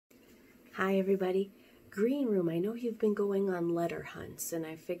Hi everybody. Green Room, I know you've been going on letter hunts, and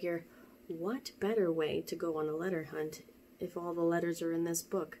I figure what better way to go on a letter hunt if all the letters are in this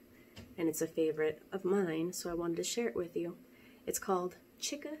book. And it's a favorite of mine, so I wanted to share it with you. It's called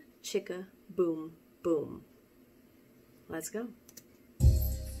Chicka, Chicka, Boom, Boom. Let's go.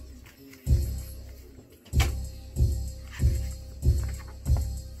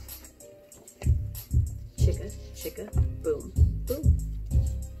 Chicka, chicka, boom, boom.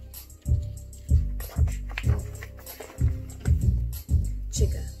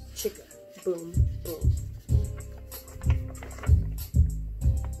 Chicka, chicka, boom, boom.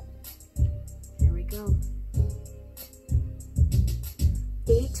 Here we go.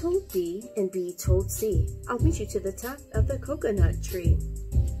 A told B and B told C, I'll meet you to the top of the coconut tree.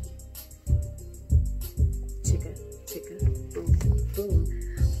 Chicka, chicka, boom, boom.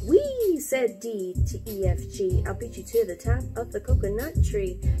 Wee, said D to E, F, G, I'll beat you to the top of the coconut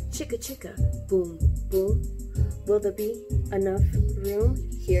tree. Chicka, chicka, boom, boom. Will there be enough room?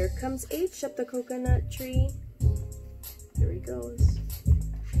 Here comes H up the coconut tree. Here he goes.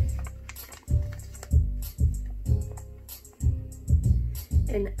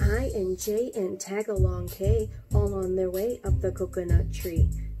 And I and J and tag along K, all on their way up the coconut tree.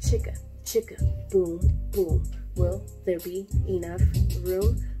 Chicka, chicka, boom, boom. Will there be enough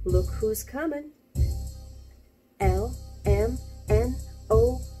room? Look who's coming. L, M, N,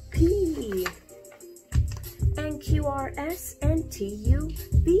 O, P. And Q, R, S, and T, U,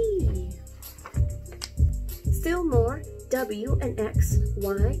 V. Still more, W and X,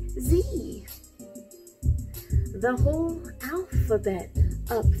 Y, Z. The whole alphabet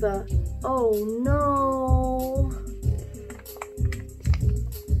up the, oh no.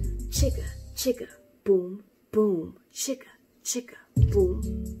 Chicka, chicka, boom, boom. Chicka, chicka, boom,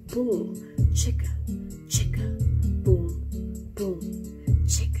 boom. Chicka, chicka, boom, boom.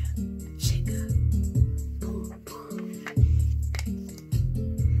 Chicka, chicka, boom, boom.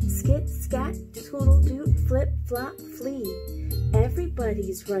 Skit, scat, toodle, doot, flip, flop, flee.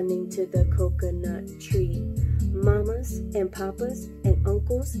 Everybody's running to the coconut tree. Mamas and papas and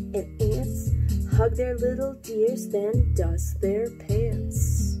uncles and aunts hug their little dears, then dust their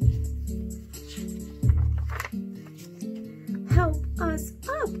pants. Help us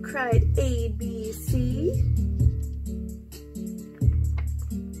up, cried A, B, C.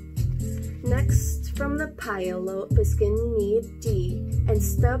 Next from the pile out, the skin-kneed D, and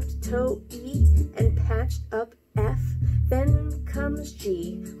stubbed toe E, and patched up F. Then comes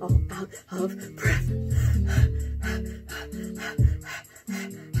G, all out of breath.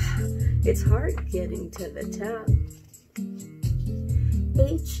 It's hard getting to the top.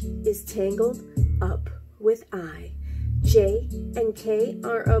 H is tangled up with I. J and K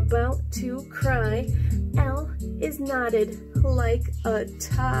are about to cry. L is knotted like a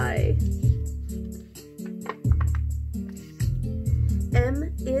tie.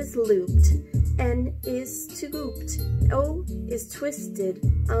 M is looped. N is scooped. O is twisted.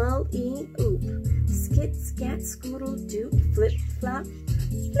 I'll oop. Skit, scat, scoodle, doot, flip, flop,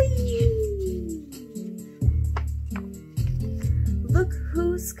 flee. Look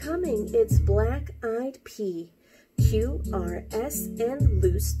who's coming. It's black-eyed P. Q, R, S, and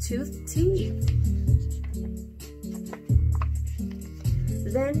loose-toothed T.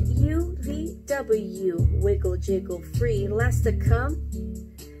 Then U, V, W. Wiggle, jiggle, free. Last to come,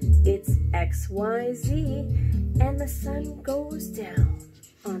 it's X, Y, Z, and the sun goes down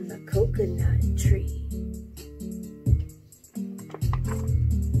on the coconut tree.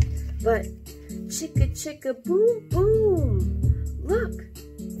 But chicka, chicka, boom, boom, look,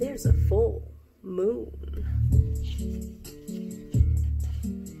 there's a full moon.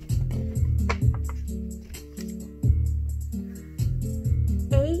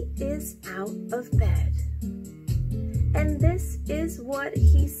 A is out of bed. And this is what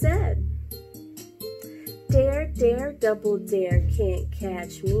he said. Dare, dare, double dare, can't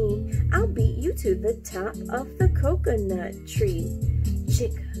catch me. I'll beat you to the top of the coconut tree.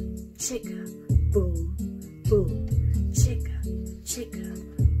 Chicka, chicka, boom, boom. Chicka,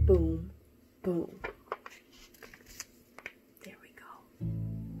 chicka, boom, boom. There we go.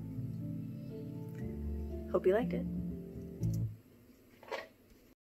 Hope you liked it.